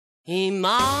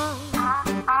Հիմա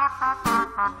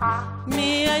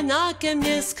միայնակ եմ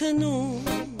ես քնում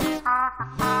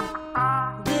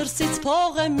Դրսից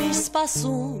փող եմ մի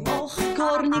սպասում Օխ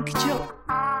գորնիկ ջան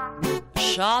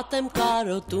Շատ եմ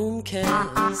կարոտում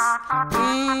քեզ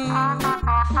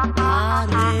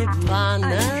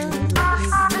Արևանը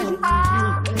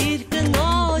իր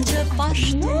կնոջը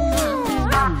պաշտում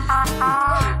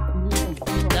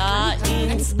Դա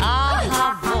ինձ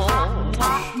ահավոր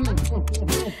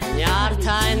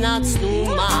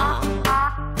Նյարդայնացնում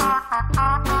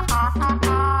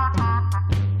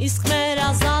Իսկ մեր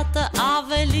ազատը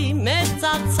ավելի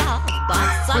մեծացավ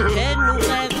Բացակերն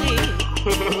ուղեղի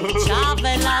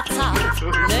չավելացավ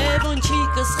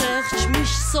Լևոնչիկս խեղճ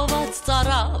միշտ սոված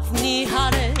ծարավ Մի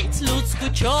հարեց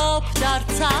լուցկու չոփ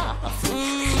դարձավ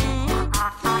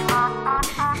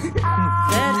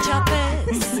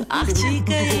Վերջապես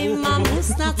աղջիկը իմ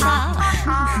ամուսնացավ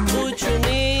Ու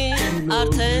չունի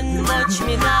արդեն ոչ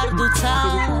մի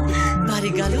նարդուցավ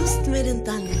Բարի գալուստ մեր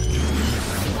ընտանիք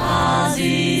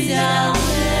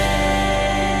Ազիզյաններ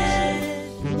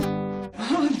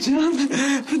Ջան,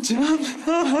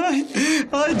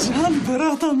 ay can,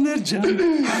 բրատամներ ջան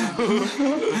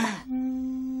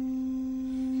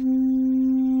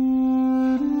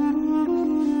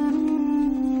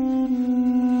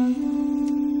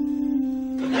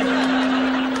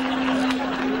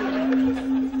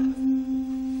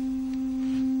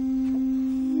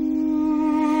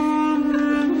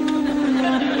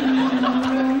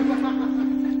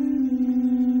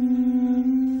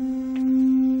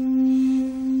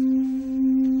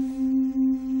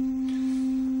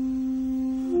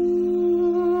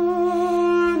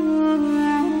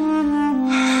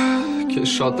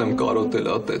Շատ եմ կարոտել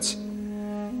ատեց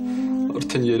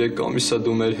Արդեն 3 ամիսա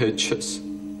դու մեր հետ չես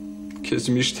Քեզ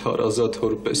միշտ հարազատ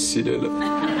հոր պես սիրել եմ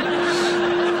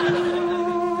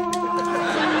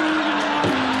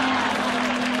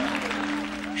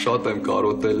Շատ եմ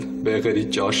կարոտել բեղերի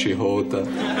ճաշի հոտը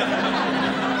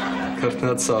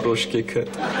Քրտնած սարոշկեքը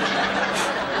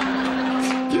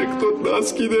Կեկտոտ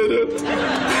նասկիներըտ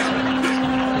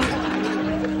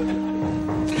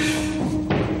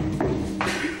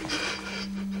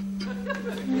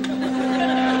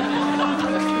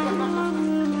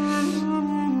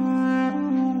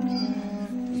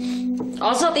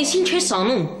Ազատ, ես ինչ ես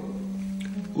անում։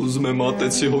 Ուզում եմ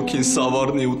ատեցի հոգին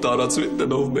սավառնի ու տարածվի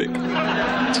տնով մեկ։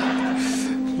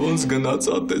 Ոնց գնաց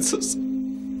ատեցս,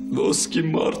 ոսկի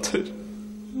մարդ էր։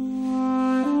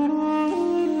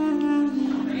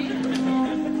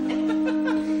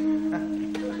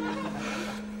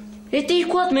 Էդ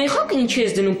երկու հատ մեխակը ինչ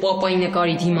ես դնում պապայի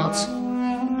նկարի դիմաց։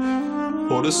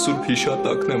 Հորս սուրբ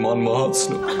հիշատակն եմ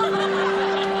անմահացնում։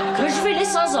 Գժվել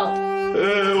ես Ազատ։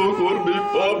 Օգոր մի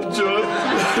պապ ջան։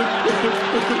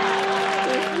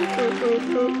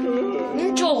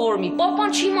 Ինչ օղորմի,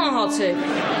 պապան չի մահացել։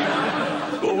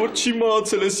 Որ չի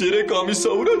մահացել ես 3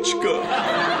 ամիսա ուրա չկա։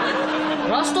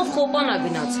 Ռաստով խոպանա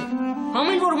գնացել։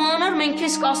 Համել որ մանար մենք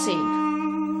քեզ կասեինք։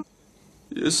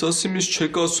 Ես ասիմ ես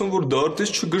չեք ասում, որ դարտից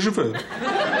չգժվեն։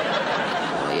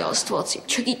 Այ Աստված իմ,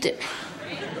 չգիտեմ։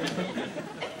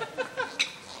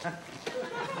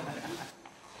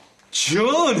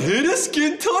 Ջան, հերս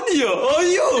կենթանի է,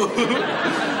 այո։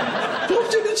 Պապ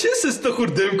ջան, ինչ ես ես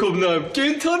տխուր դեմքով նայում,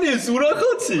 կենթանի ես,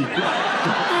 ուրախացի։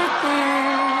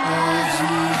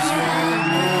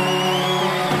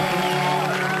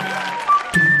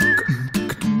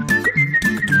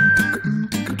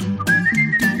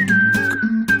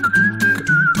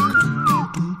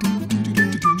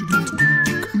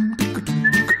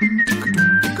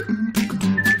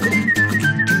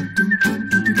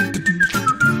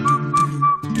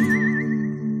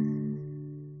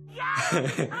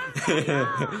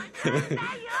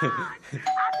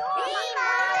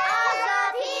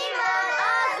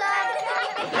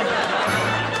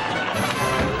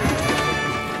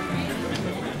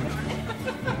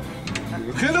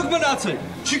 Խելոք մնացեք,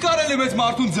 չի կարելի մեծ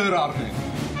մարդուն ձեռ առնել։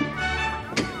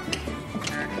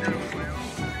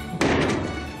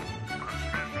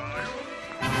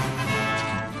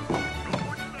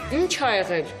 Ինչ ա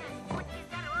եղել։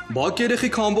 Բակ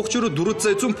երեխիք ամբողջ օրը դուրը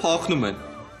ծեծում փախնում են։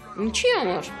 Ինչի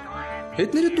համար։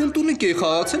 Հետները տունտունիկ էի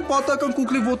խաղացել, պատական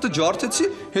կուկլի ոտը ջարդեցի,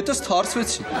 հետս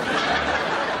թարսվեցի։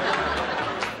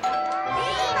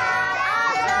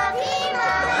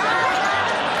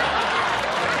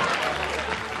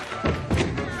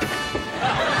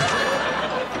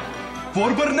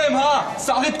 Որ բռնեմ, հա,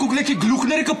 սաղետ կուկլեքի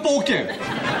գլուխները կպոկեմ։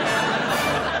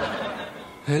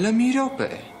 Հելը մի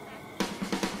րոպե։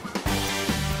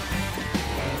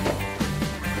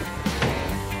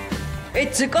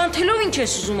 Այդ ձկանթելով ինչ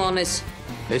ես ուզում անես։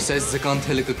 Ես այս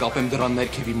ձկանթելը կկապեմ դրան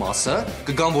ներքևի մասը,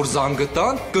 կգամ որ զանգը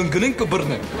տան, կընկնեն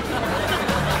կբռնեմ։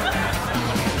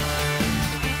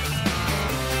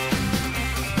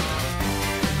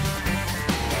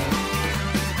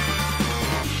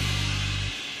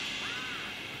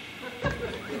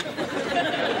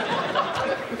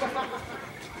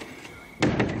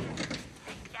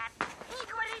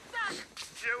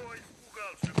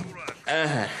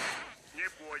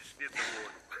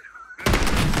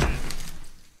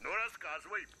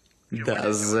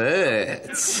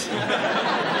 Դազեց։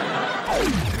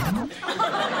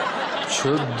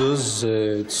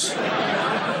 Չդզեց։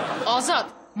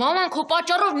 Ազատ, մաման քո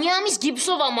պատճառով մի ամիս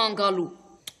գիպսով աման գալու։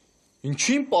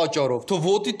 Ինչին պատճառով, թո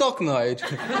ոտի տակ նայր։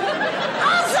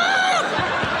 Ազատ!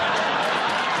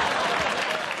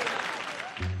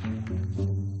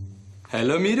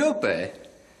 Հելո մի րոպե։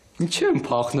 Ինչ եմ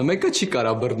փախնում, եկը չի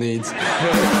կարա բռնի ինձ։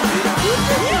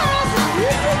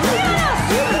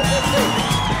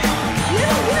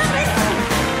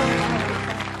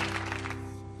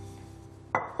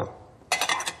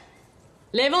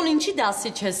 Լևոն, ինչի դասի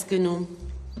չես գնում։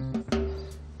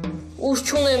 Ուշ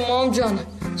չունեմ, մամ ջան,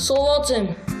 սոված եմ։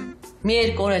 Մի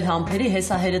երկու օր էլ համբերի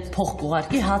հեսահերդ փող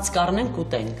կուղարկի, հաց կառնենք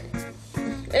ուտենք։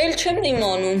 Էլ չեմ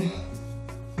իմանում։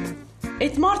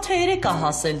 Այդ մարդը երեք ա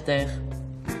հասել տեղ։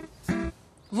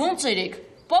 Ոնց երեք։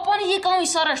 Պապանի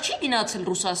եկամիս առաջ չի գնացել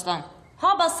Ռուսաստան։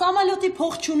 Հա, բա սամալյոտի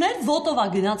փող չուներ, ոտով ա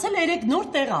գնացել, երեք նոր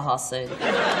տեղ ա հասել։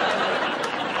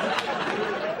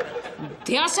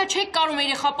 Դե ասա չեք կարում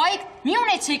երեխապայեք, մի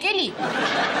ունեցեք էլի։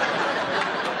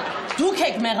 Դուք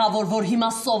եք մեղավոր, որ հիմա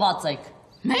սոված եք։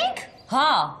 Մենք։ Հա,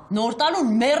 նոր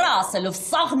տալուն մեռա ասելով,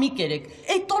 սաղ մի կերեք։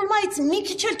 Այդ տոլմայից մի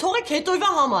քիչ էլ թողեք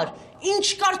հետոյվա համար։ Ինչ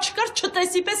կար չկար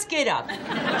չտեսի պես կերակ։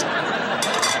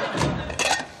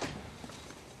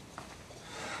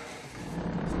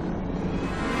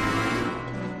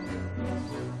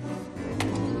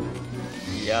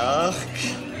 Յախք։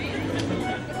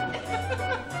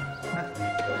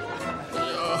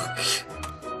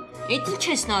 Էդ ինչ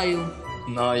ես նայում։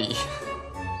 Նայ։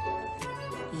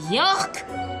 Յախք,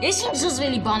 ես ինչ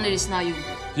զզվելի բաներ ես նայում։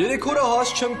 Երեք օրը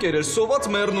հաց չեմ կերել, սոված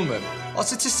մեռնում եմ։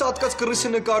 Ասեցի սատկած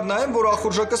կռիսի նկար նայեմ, որ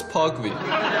ախորժակս փակվի։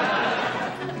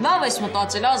 Լավ ես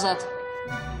մտածել, Ազատ։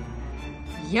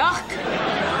 Յախք։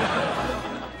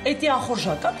 Էդի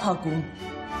ախորժակա փակում։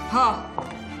 Հա։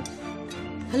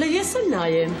 Հələ ես էլ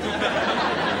նայեմ։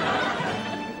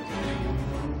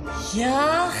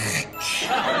 Յախք։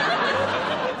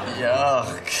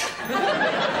 Յախք։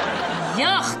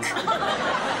 Յախք։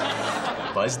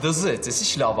 Բայց դզեց, ես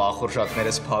ինչ լավ ախորժակներ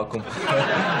ես փակում։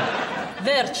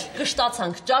 Վերջ,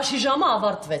 կշտացանք, ճաշի ժամը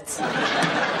ավարտվեց։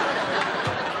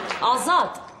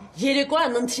 Ազատ,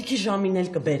 երեկոյան ընթրիքի ժամին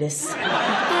էլ կբերես։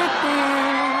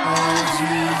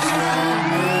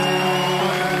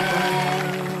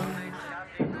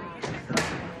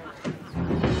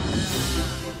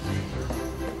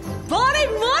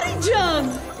 Բարև Մարի ջան։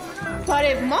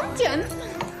 Բարև մամ ջան։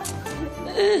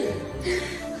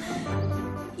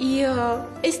 Իա,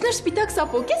 այս նոր սպիտակ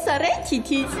սապոկ ես առայ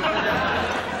քիթից։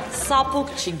 Սապոկ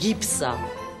չի, գիպսա։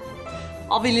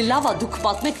 Ավելի լավ է դուք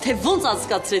պատմեք, թե ոնց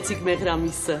անցկացրեցիք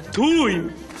Մեղրամիսը։ Թույն,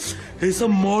 հեսա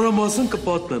մանրամասն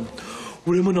կպատմեմ։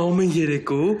 Ուրեմն ամեն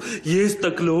երեկո ես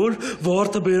տկլոր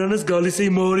վարդը բերանես գալիս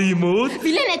էի Մարիի մոտ։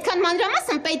 Վիլեն այդքան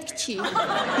մանրամասն պետք չի։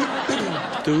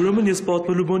 Դե ուրեմն ես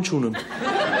պատմելու բան չունեմ։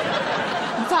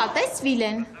 Վատ ես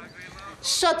Վիլեն։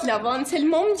 Շատ լավ անցել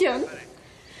մամ ջան։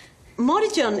 Մարի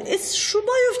ջան, այս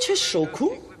շուբայով չես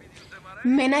շոքում։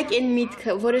 Մենակ այն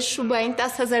միտքը, որը շուբային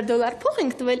 $10,000 փող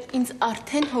ենք տվել, ինձ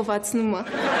արդեն հովացնում է։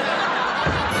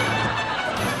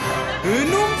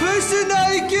 Հնում փեսին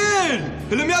այկեն,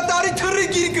 հլը մի ատարի թրի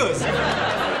գիրկս։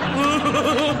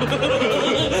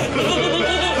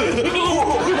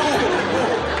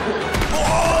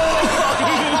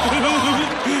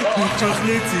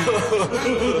 Չախլեցի։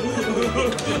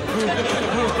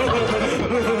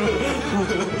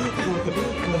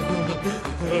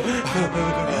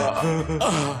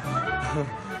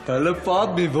 Հլը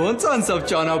պատմի, ոնց անցավ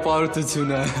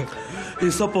ճանապարհորդությունը։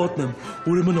 Հեսա պատմեմ,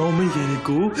 ուրեմն ամեն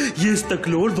երեկո ես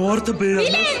տկլոր վարդը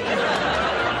բերանես։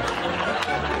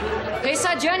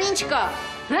 Հեսա ջան ինչ կա։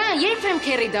 Հա, երբ եմ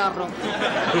քերի դառնում։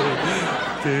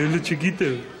 Դե հələ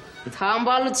չգիտեմ։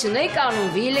 Թամբալություն եք անում,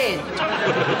 Վիլեն։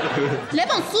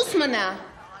 Լևոն սուս մնա։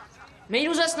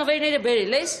 Մեր ուզած նվերները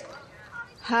բերել ես։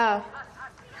 Հա։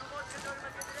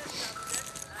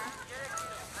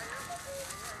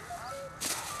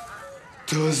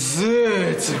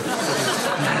 Դզեց։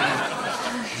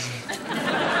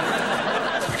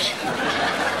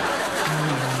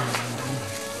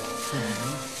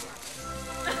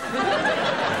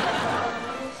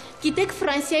 Գիտեք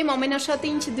Ֆրանսիայում ամենաշատը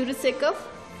ինչը դուրս եկավ։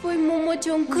 Ոյ մոմո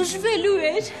ջան գժվելու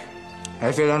էր։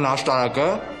 Էֆելյան աշտարակը։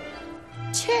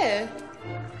 Չէ։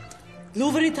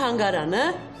 Լուվրի թանգարանը։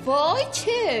 Ոյ,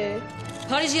 չէ։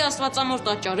 Փարիզի Աստվածամոր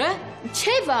տաճարը։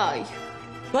 Չէ, վայ։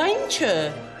 Բա ինչը։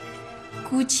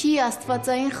 Գուչի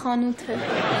աստվածային խանութը։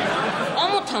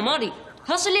 Ամոթ համարի։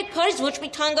 Հասել եք Փարիզ ոչ մի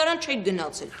թանգարան չեք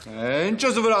գնացել։ Ինչ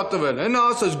ես վրա տվել, հենա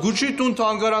ասես Գուչի տուն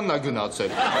թանգարանն է գնացել։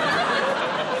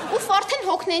 Ուֆ, արդեն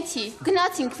հոգնեցի։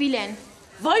 Գնացինք Վիլեն։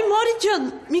 Վայ Մարի ջան,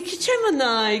 մի քիչ է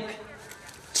մնայք։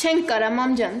 Չենք կարա,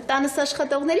 մամ ջան, տանս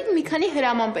աշխատողներին մի քանի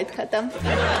հրաման պետք է տամ։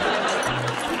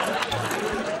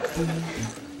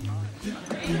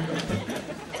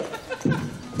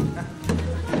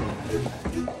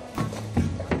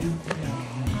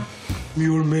 Մի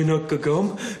օր մենակ կգամ,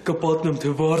 կպատնեմ, թե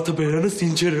վարդը բերանս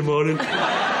ինչեր եմ արել։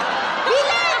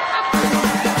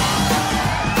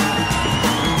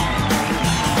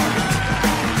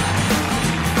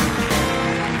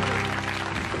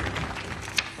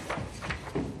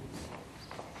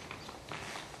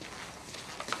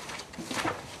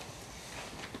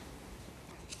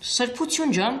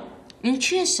 Սրբություն ջան,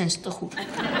 ինչի ես սենց տխուր։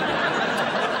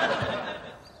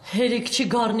 Հերիք չի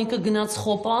գառնիկը գնաց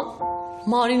խոպան,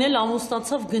 Մարին էլ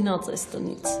ամուսնացավ գնաց էս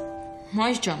տնից։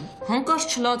 Մայր ջան,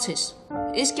 հանկարծ չլացես։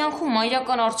 Էս կյանքում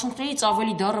մայրական արցունքներից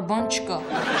ավելի դառը բան չկա։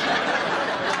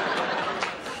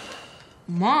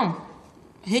 Մամ,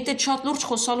 հետդ շատ լուրջ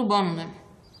խոսալու բան ունեմ։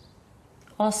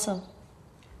 Ասա։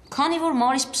 Քանի որ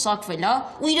Մարիս պսակվել է,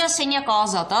 ու իր սենյակը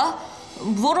ազատ է,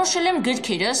 որոշել եմ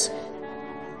գրքերս,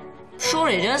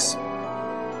 շորերս,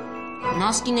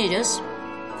 նասկիներս,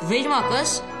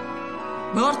 վերմակս,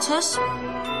 բարձս,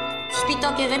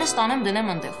 սպիտակ եղերս տանեմ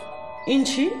դնեմ ընդեղ։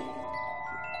 Ինչի։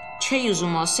 Չէի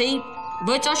ուզում ասեի,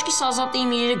 բայց աչքիս ազատ էի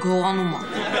մի երեք գողանում է։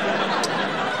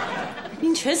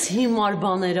 Ինչ ես հիմար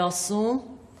բաներ ասում։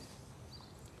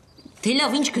 Դե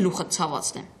լավ ինչ գլուխը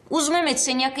ցավացնեմ։ Ուզում եմ այդ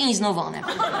սենյակը ինձնով անեմ։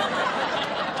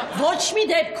 Ոչ մի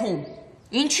դեպքում։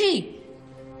 Ինչի։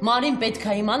 Մարին պետք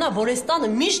է իմանա, որ այս տանը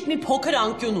միշտ մի փոքր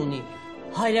անկյուն ունի։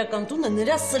 Հայրական տունը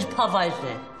նրա սրբավայրն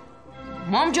է։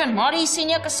 Մամ ջան, Մարիի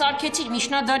սենյակը սարքեցիր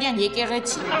միջնադարյան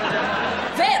եկեղեցի։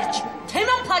 Վերջ,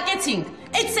 թեման փակեցինք։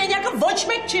 Այդ սենյակը ոչ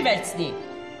մեկ չի վերցնի։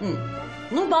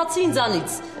 Ну բացի ինձանից,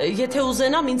 եթե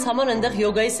ուզենամ ինձ համար այնտեղ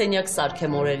յոգայի սենյակ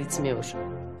սարքեմ օրերից մի օր։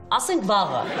 Ասենք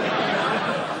վաղը։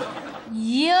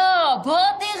 Յա, բա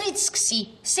տեղից սկսի։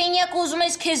 Սենյակը ուզում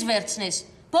ես քեզ վերցնես։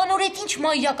 Բանոր էդ ինչ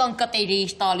մայրական կտեր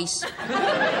էիր տալիս։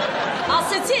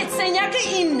 Ասեցի այդ սենյակը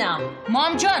իմն է։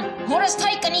 Մամ ջան, հորս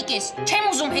թայ կնիկ ես, չեմ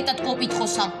ուզում հետդ կոպիտ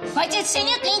խոսամ, բայց այդ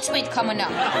սենյակը ինձ պետք է մնա։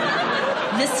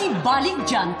 Լսի բալիկ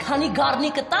ջան, քանի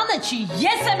գառնիկը տանը չի,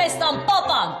 ես եմ ես տան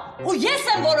պապան, ու ես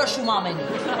եմ որոշում ամեն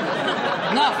ինչ։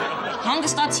 Լավ,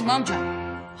 հանգստացի մամ ջան։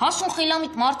 Հասուն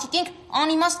խելամիտ մարդիկ ենք,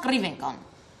 անիմաստ կռիվ ենք անում։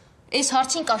 Այս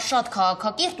հարցին կա շատ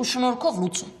քաղաքակիրթ ու շնորհքով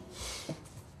լուծում։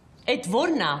 Այդ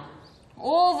ո՞րն է։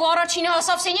 Ով առաջինը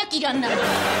հասավ սենյակ իրանն է։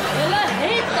 Հələ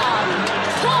հետ ան։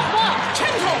 Թողա,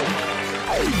 չեմ թող։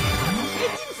 Այդ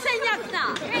իմ սենյակն է։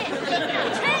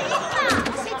 Չէ, իմն է։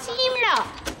 Ասեցի իմն է։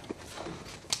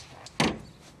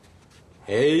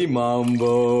 Hey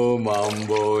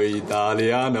mambo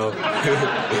italiano։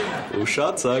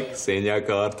 Ուշացակ,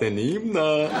 սենյակը արդեն իմն է։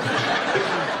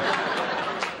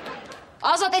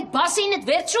 Ազատ այդ բասինդ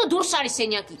վերցրու դուրս արի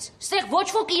սենյակից։ Ստեղ ոչ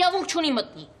ոք իրավունք չունի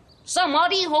մտնի։ Սա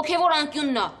Մարիի հոգևոր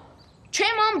անկյունն է։ Չէ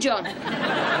մամ ջան։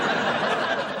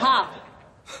 Հա։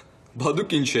 Բա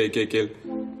դուք ինչ եք եկել։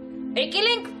 Եկել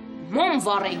ենք մոմ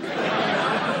վառենք։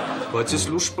 Բայց ես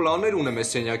լուրջ պլաններ ունեմ այս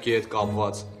սենյակի հետ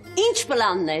կապված։ Ինչ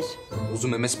պլաններ։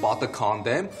 Ուզում եմ այս պատը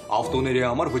քանդեմ, ավտոների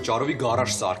համար վճարովի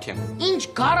գարաժ սարքեմ։ Ինչ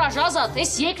գարաժ Ազատ,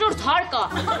 այս երկրորդ հարկ է։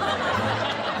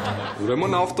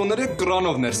 Ուրեմն ավտոները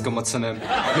կրանով ներս կմցնեմ։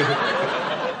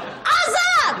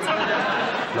 Ազատ։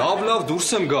 Լավ, դուրս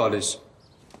եմ գալիս։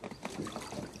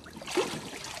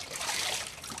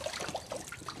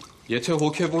 Եթե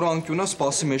հոգևոր անկյունը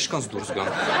սպասի մեջքանց դուրս գան։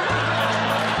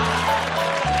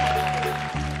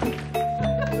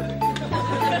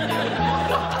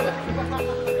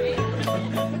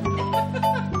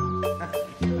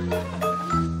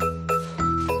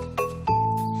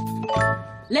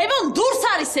 Լևոն, դուրս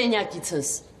արի սենյակիցս։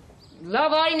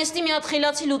 Լավ, արի նստի մի հատ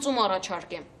խելացի լուծում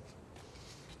առաջարկեմ։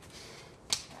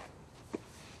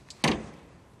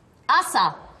 Ասա։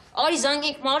 Արի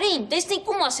զանգենք Մարիին, տեսնենք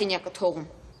ում է սենյակը թողում։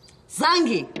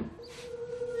 Զանգի։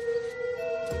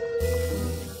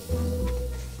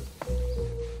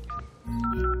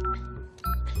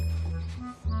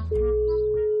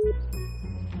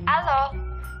 Ալո։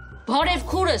 Բարև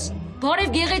քուրս,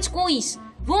 բարև գեղեցկուիս։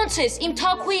 Ոնց ես, իմ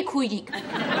թաքուի քույրիկ։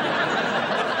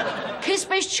 Քեզ Քեզ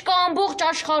պես չկա ամբողջ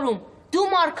աշխարհում։ Դու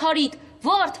Մարգարիտ,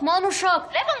 Վարդ,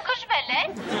 Մանուշակ։ Լևոն գժվել է։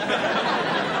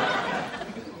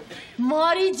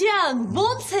 Մարի ջան,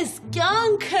 ո՞նց ես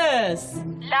կյանքս։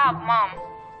 Լավ, մամ։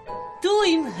 Դու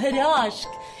իմ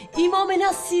հրաշք, իմ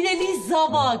ամենասիրելի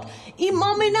զավակ, իմ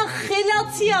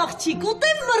ամենախելացի աղջիկ,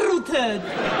 ուտեմ մռութդ։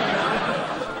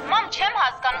 Մամ, չեմ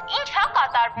հասկանում, ինչ հա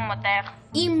կատարվում այդտեղ։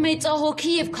 Իմ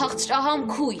մեծահոգի եւ քաղցրահամ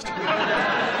քույր։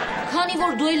 Քանի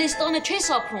որ դու էլ ես տանը չես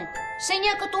ապրում,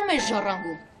 սենյակը տում ես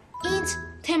ժառանգում։ Ինձ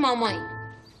թե մամային։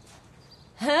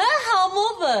 Հա,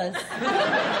 համովս։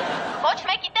 Ոչ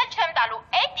մեկի տեղ չեմ տալու,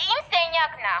 այդ իմ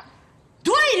սենյակն է։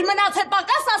 Դու իր մնացել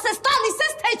պակաս ասես տալիս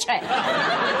ես թե չէ։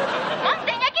 Մամ,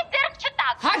 սենյակից ձեռք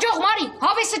չտաք։ Հաջող Մարի,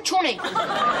 հավեսը չունեի։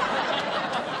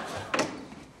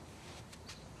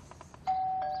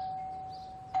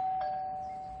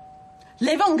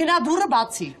 Լևոն գնա դուռը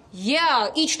բացի։ Յա,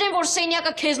 իջնեմ որ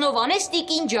սենյակը քեզնով անես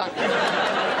տիկին ջան։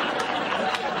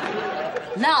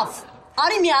 Լավ,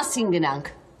 արի միասին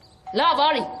գնանք։ Լավ,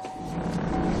 արի։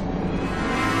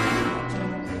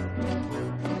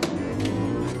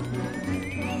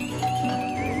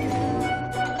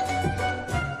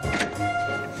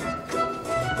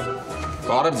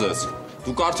 Բարև ձեզ։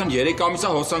 Դուք արդեն 3 ամիս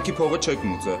է հոսանքի փողը չեք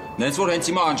մուծել։ Նենց որ հենց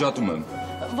հիմա անջատում եմ։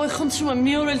 Ոյ խնդրում եմ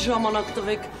մի օր էլ ժամանակ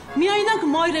տվեք։ Միայնակ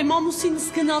մայրեմ ամուսինս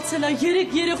գնացել է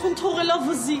 3 երեխուն թողել է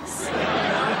վզից։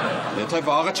 Եթե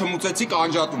վաղը չմուծեցիք,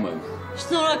 անջատում եմ։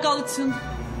 Շնորհակալություն։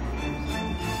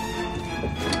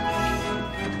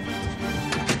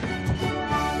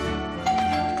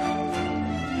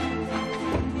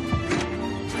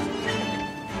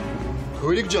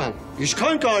 Քույրիկ ջան,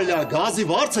 ինչքան կարելի է գազի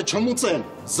վարձը չմուծել։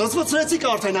 Զզվցրեցիք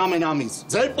արդեն ամեն ամիս։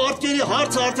 Ձեր պարտքերի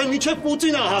հարցը արդեն մինչև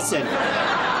Պուտինը հասել։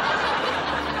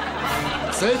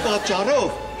 Ձեր պատճառով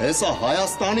հեսա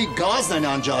Հայաստանի գազն են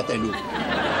անջատելու։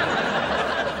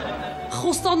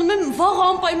 Խոստանում եմ վաղը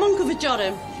անպայման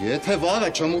կվճարեմ։ Եթե վաղը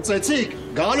չմուծեցիք,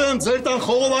 գալու եմ ձեր տան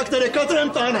խողովակները կտրեմ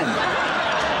տանեմ։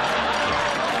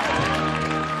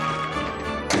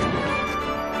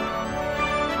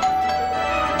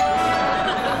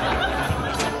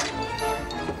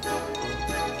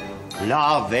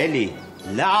 Լավ էլի,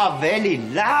 լավ էլի,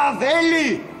 լավ էլի։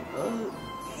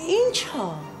 Ինչա։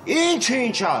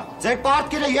 Ինչա, ձեր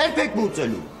պարտքերը երբ եք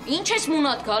մուծելու։ Ինչ ես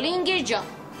մունատ գալի ինգեր ջան։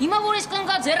 Հիմա որ ես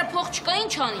կնգա ձերը փող չկա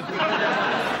ինչ անի։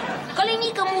 Կլինի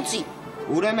կմուծի։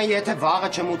 Ուրեմն եթե վաղը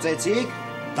չմուծեցիք,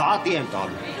 դատի եմ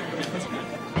տալու։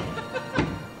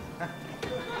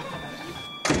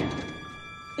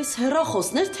 Էս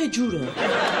հեռախոսներ թե ջուրը։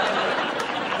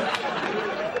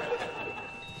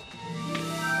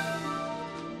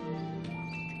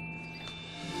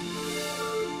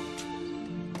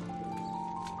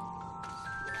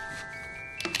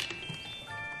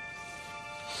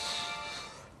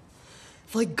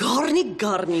 Վայ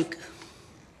գառնիկ։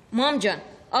 Մամ ջան,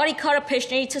 արի քարը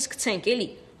փեշներիցս գցենք էլի։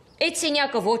 Այդ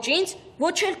սենյակը ոչ ինձ,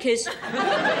 ոչ էլ քեզ։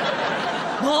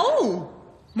 Բաու։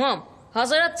 Մամ,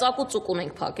 հազարատ ծակուծուկ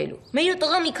ունենք փակելու։ Մեր ու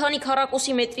տղա մի քանի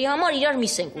քառակուսի մետրի համար իրար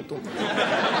միս ենք ուտում։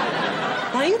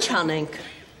 Բա ինչ անենք։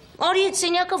 Արի այդ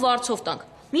սենյակը վարձով տանք։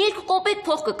 Մի 2 կոպեկ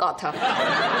փող կկաթա։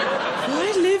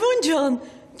 Վայ Լևոն ջան,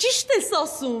 ճիշտ ես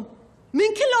ասում։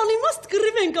 Մենք էլ անիմաստ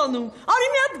կռիվ ենք անում։ Արի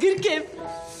մի հատ գրկեմ։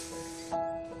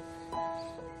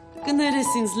 Կներես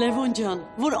ինձ Լևոն ջան,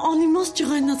 որ անիմաստ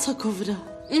ջղայնացա քո վրա։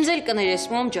 Ինձ էլ կներես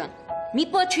մամ ջան։ Մի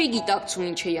պա չի գիտակցում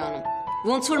ինչ էի անում։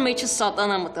 Ոնց որ մեջս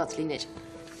սատանա մտած լիներ։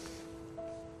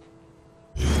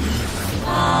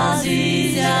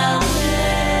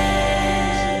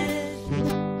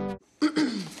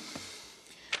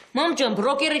 Մամ ջան,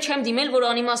 բրոկերը չեմ դիմել, որ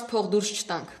անիմաստ փող դուրս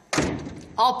չտանք։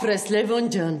 Ապրես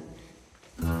Լևոն ջան։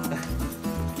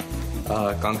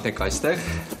 Կանգնեք այստեղ։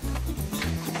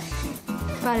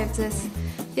 Բարև ձեզ։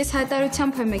 Ես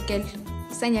հայտարարությամբ եմ եկել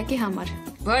սենյակի համար։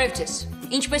 Բարև ձեզ։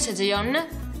 Ինչպես է ձեր անունը։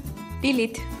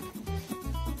 Լիլիթ։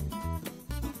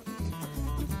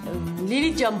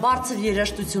 Լիլիթ ջան, բարձր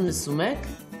երաժշտություն լսում եք։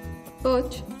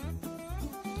 Ոչ,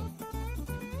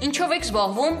 Ինչով եք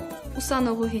զբաղվում։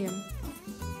 ուսանողուհի եմ։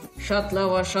 Շատ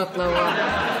լավ է, շատ լավ է։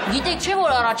 Գիտեք չէ,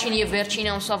 որ առաջին եւ վերջին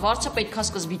ամսվա վարձը պետքա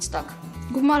սկզբից տաք։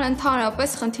 Գումարը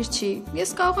ընդհանրապես խնդիր չի։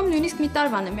 Ես կարող եմ նույնիսկ մի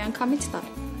տարվան եմ միանգամից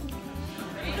տալ։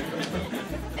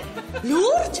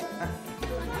 Լուրջ։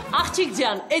 Աղջիկ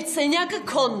ջան, այդ սենյակը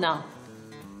քոնն է։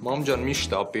 Մամ ջան, մի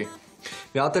շտապի։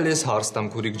 Մի հատ էլ ես հարց տամ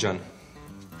քուրիկ ջան։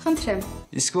 Խնդրեմ։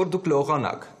 Իսկ որ դուք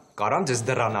լողանաք, կարամ ձեզ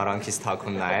դռան արանքից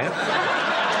թաքուն նայել։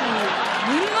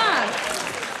 Հիմար։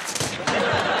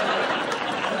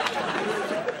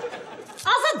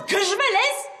 Ազատ գժվել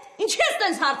ես։ Ինչ ես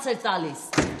տենց հարցեր տալիս։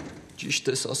 Ճիշտ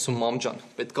ես ասում մամ ջան,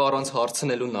 պետք է առանց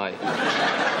հարցնելու նայել։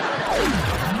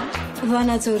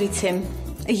 Վանաձորից եմ։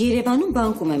 Երևանում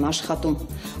բանկում եմ աշխատում։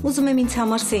 Ուզում եմ ինձ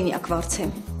համար սենյակ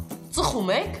վարձեմ։ Ծխում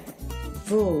եք։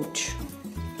 Ոչ։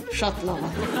 Շատ լավ է։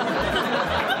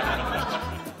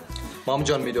 Մամ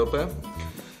ջան, մի րոպե։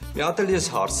 Մի հատ էլ ես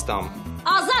հարց տամ։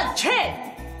 Ազատ չէ։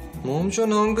 Մամ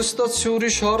ջան, հանգստացի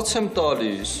ուրիշ հարց եմ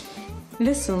տալիս։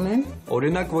 Լսում եմ։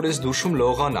 Օրինակ, որ ես դուշում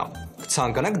լողանամ,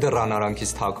 կցանկանաք դռան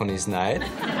արանքից թաքունից նայել։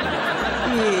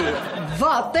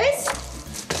 Վատ ես։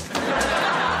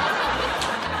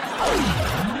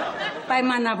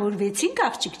 Պայմանավորվեցինք,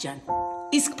 աղջիկ ջան։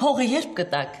 Իսկ փողը երբ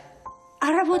կտակ։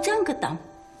 Առավոտյան կտամ։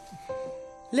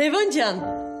 Լևոն ջան,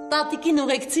 տատիկին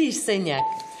ուղեկցի իր սենյակ։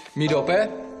 Մի րոպե,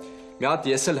 մի հատ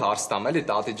ես էլ հարց տամ, էլի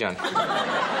տատի ջան։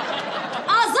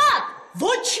 Ազատ,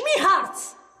 ոչ մի հարց։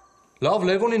 Լավ,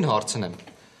 Լևոնին հարցնեմ։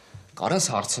 Կարաս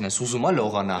հարցնես, ուզում ա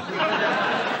լողանա։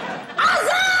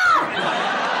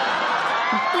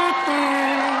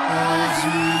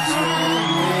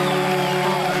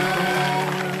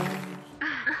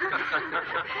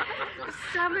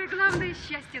 Самое главное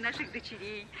счастье наших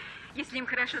дочерей. Если им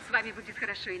хорошо, с вами будет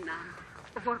хорошо и нам.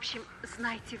 В общем,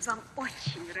 знайте, вам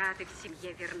очень рады в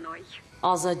семье Верной.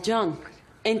 Ազատ ջան,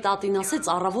 այն տատին ասեց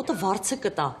առավոտը վարձը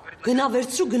կտա։ Գնա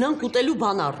վերցրու գնանք ուտելու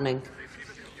բան առնենք։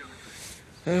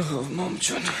 Եղավ, մամ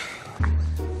ջան։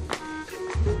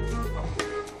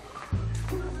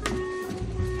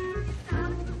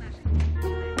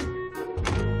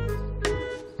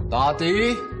 Տատի։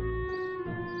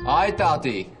 Այ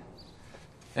տատի։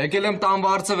 Եկել եմ տան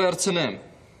վարձը վերցնեմ։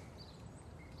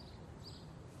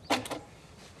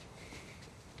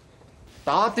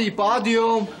 Տատի,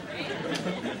 պադիում։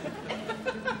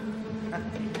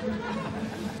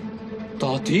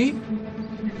 Տատի։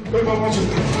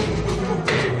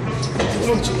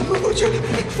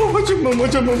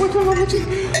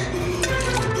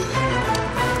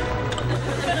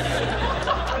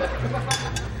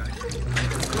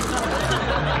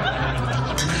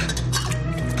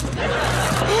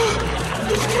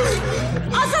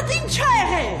 Ազատ ինչ է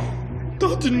եղել։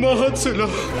 Տատին մահացել է։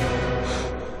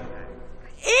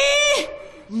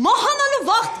 Մահանալը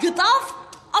վաղտ գտավ,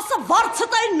 ասա վարձը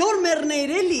տային նոր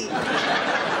մեռներ էլի։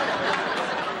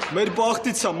 Մեր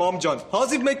բախտից է, մամ ջան։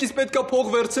 Հազիվ մեկից պետքա փող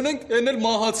վերցնենք, այն էլ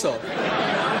մահացա։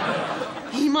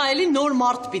 Հիմա էլի նոր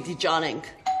մարդ պիտի ճանենք։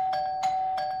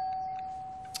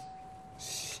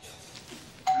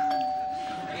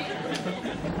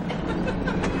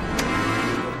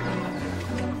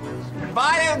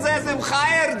 Բարև ձեզ իմ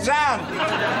խայր ջան։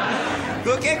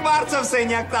 Դուք եք վարձով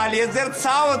սենյակ տալի, ես ձեր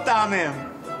ցավը տանեմ։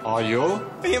 Այո։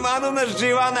 Իմ անունը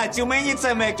Ժիվանա, Տյումենից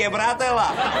եմ եկե, բրատելա։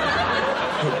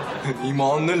 Իմ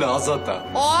անունն էլ Ազատ է։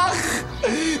 Ախ,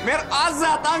 մեր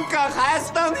Ազատ անկախ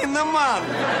Հայաստանի նման։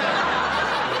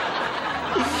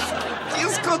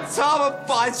 Ես քո ցավը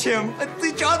պաչեմ,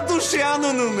 դու ճա դուշի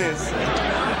անուն ունես։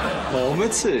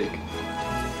 Համեցեք։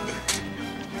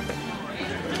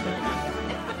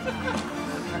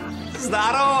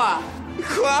 Здорово!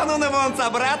 Քո անունը ոնց է,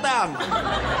 բրատան։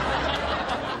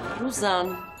 Ռուզան։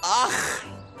 Ախ,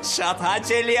 շատ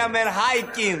հաճելի է մեր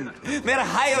հայկին, մեր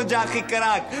հայ օջախի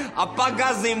կրակ, ապագա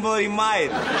զինվորի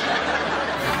մայր։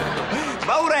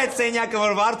 Բա ուր այդ սենյակը,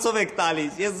 որ վարձով եք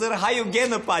տալիս, ես ձեր հայու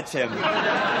գենը պաչեմ։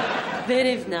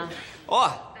 Վերևնա։ Օ,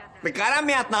 կարամ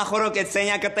մի հատ նախորոք այդ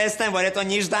սենյակը տեսնեմ, որ հետո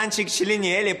նիժդանչիկ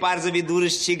չլինի, էլի պարզվի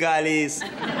դուրս չի գալիս։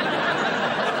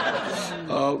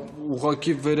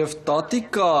 Ուղղակի վերև տատի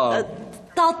կա։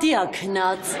 Տատի ա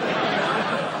քնած։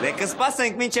 Դե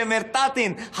կսպասենք մինչև մեր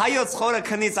տատին հայոց խորը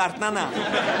քնից արթնանա։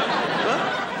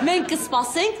 Մենք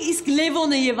կսպասենք, իսկ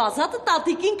Լևոնը եւ Ազատը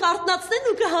տատիկին կարտնացնեն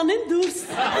ու կհանեն դուրս։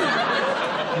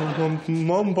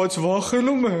 Մամ, բայց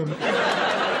վախենում եմ։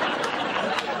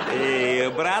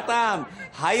 Բրատան,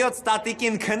 հայոց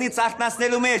տատիկին քնից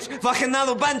արթնացնելու մեջ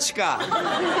վախենալու բան չկա։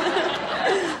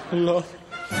 Լավ։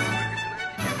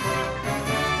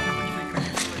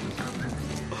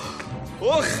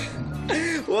 Օխ,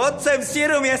 ոնց եմ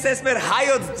սիրում ես ես մեր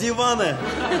հայոց դիվանը։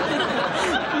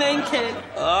 Մենք էլ։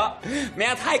 Մի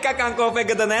հատ հայկական կոֆե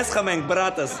կդնես խմենք,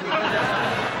 բրատս։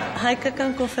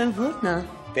 Հայկական կոֆեն ո՞րն է։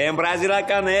 Դեմ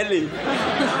բրազիլական էլի։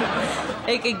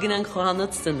 Եկեք գնանք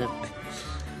խոհանոց տնենք։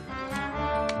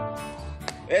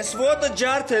 Ես ոտը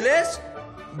ջարդել ես,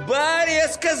 բար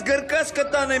ես քեզ գրկած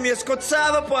կտանեմ, ես քո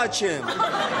ցավը պաչեմ։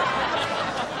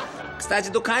 Կստати,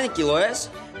 դու քանի կիլո ես։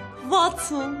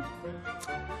 60։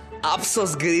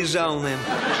 Ափսոս գրիժա ունեմ։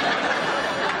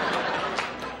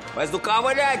 Բայց դու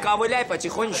կավոլյայ,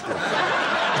 потихонечку։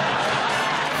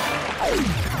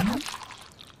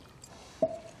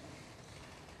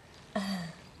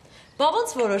 Բա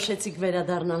ոնց որոշեցիք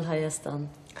վերադառնալ Հայաստան։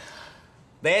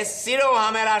 Դե սիրով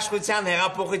համերաշխության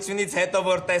հեղափոխությունից հետո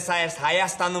որ տեսա ես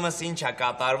Հայաստանումս ինչ է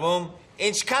կատարվում,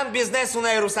 ինչքան բիզնես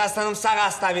ունեի Ռուսաստանում սաղ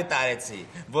աստավի տարեցի,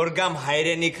 որ գամ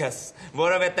հայրենիքս,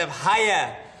 որովհետև հայը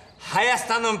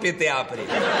Հայաստանում պիտի ապրի։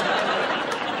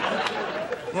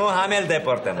 Ու համել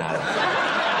դեպորտ եմ արել։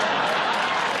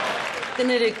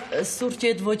 Կներեք, սուրճ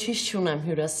ետ ոչինչ չունեմ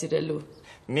հյուրասիրելու։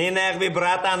 Մի նեղվի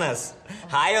բրատանս,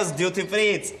 հայոց դյութի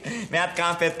ֆրից, մի հատ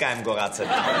կամպետ կայմ գողացել։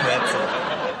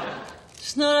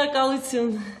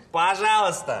 Շնորհակալություն։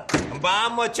 Пожалуйста,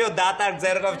 բամոչո դատարկ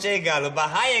ձերգով չի գալու, բա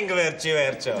հայ ենք վերջի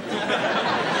վերջո։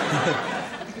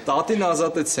 Տատին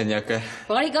ազատեց սենյակը։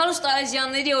 Բարի գալուստ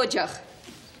Ազիզյանների օջախ։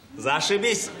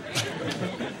 Զաշիբիս։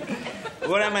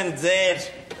 Ուրեմն ձեր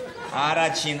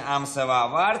առաջին ամսվա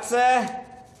վարձը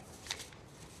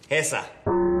հեսա։